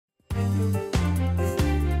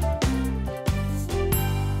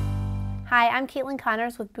Hi, I'm Caitlin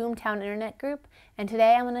Connors with Boomtown Internet Group, and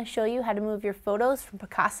today I'm going to show you how to move your photos from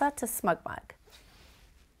Picasa to SmugMug.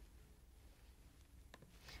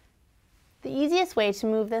 The easiest way to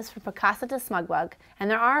move this from Picasa to SmugMug, and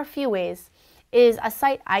there are a few ways, is a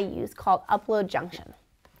site I use called Upload Junction.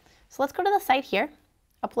 So let's go to the site here,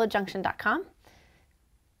 uploadjunction.com.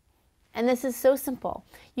 And this is so simple.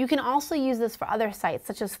 You can also use this for other sites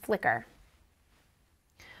such as Flickr.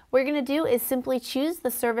 What you're going to do is simply choose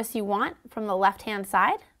the service you want from the left-hand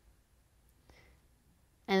side.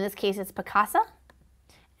 In this case, it's Picasa.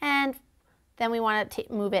 And then we want to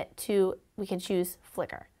move it to, we can choose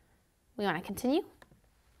Flickr. We want to continue.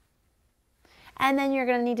 And then you're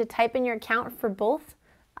going to need to type in your account for both.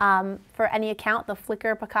 For any account, the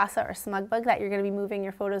Flickr, Picasa, or SmugMug that you're going to be moving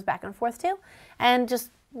your photos back and forth to. And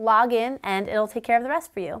just log in and it'll take care of the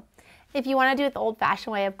rest for you. If you want to do it the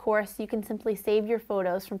old-fashioned way, of course, you can simply save your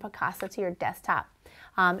photos from Picasa to your desktop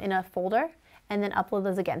in a folder and then upload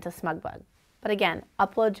those again to SmugMug. But again,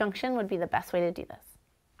 Upload Junction would be the best way to do this.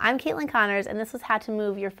 I'm Caitlin Connors, and this was how to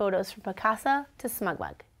move your photos from Picasa to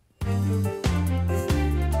SmugMug.